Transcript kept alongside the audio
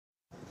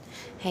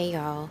Hey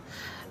y'all,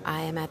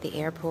 I am at the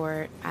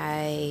airport.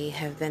 I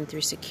have been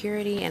through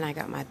security and I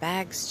got my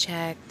bags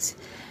checked,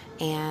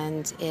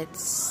 and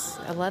it's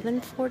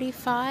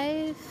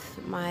 11:45.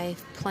 My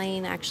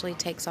plane actually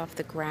takes off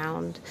the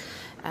ground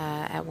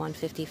at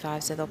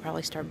 1:55, so they'll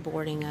probably start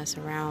boarding us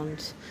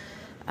around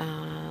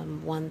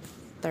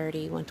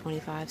 1:30,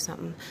 1:25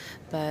 something.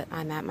 But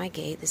I'm at my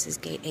gate. This is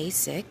gate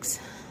A6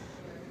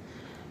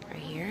 right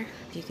here,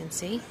 if you can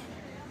see.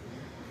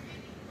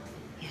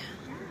 Yeah,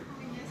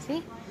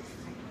 see?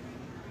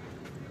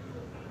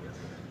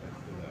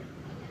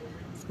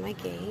 My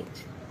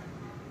gate,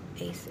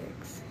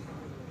 A6.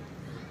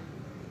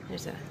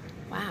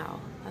 Wow,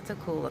 that's a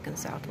cool looking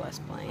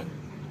Southwest plane.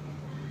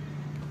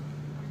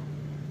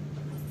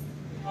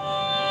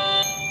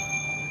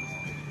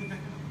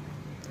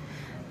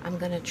 I'm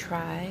gonna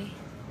try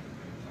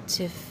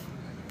to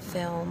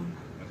film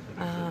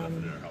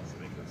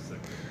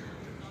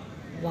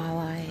while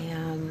I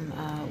am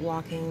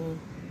walking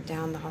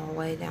down the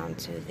hallway down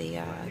to the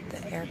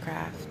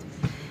aircraft,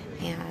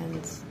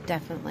 and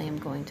definitely I'm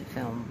going to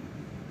film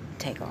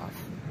takeoff.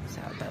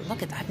 So, but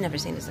look at that. I've never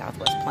seen a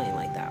Southwest plane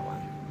like that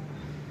one.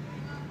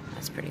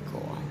 That's pretty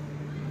cool.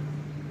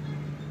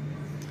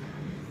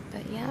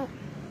 But yeah,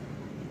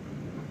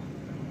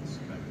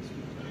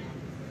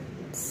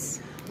 it's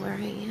where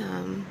I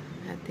am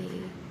at the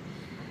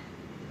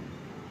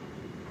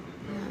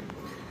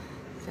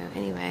so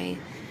anyway,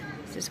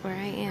 this is where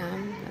I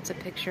am. That's a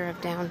picture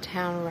of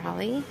downtown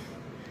Raleigh.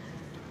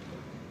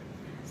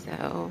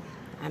 So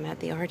I'm at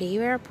the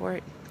RDU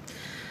airport.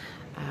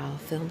 I'll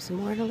film some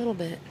more in a little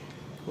bit.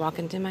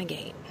 Walking to my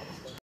gate.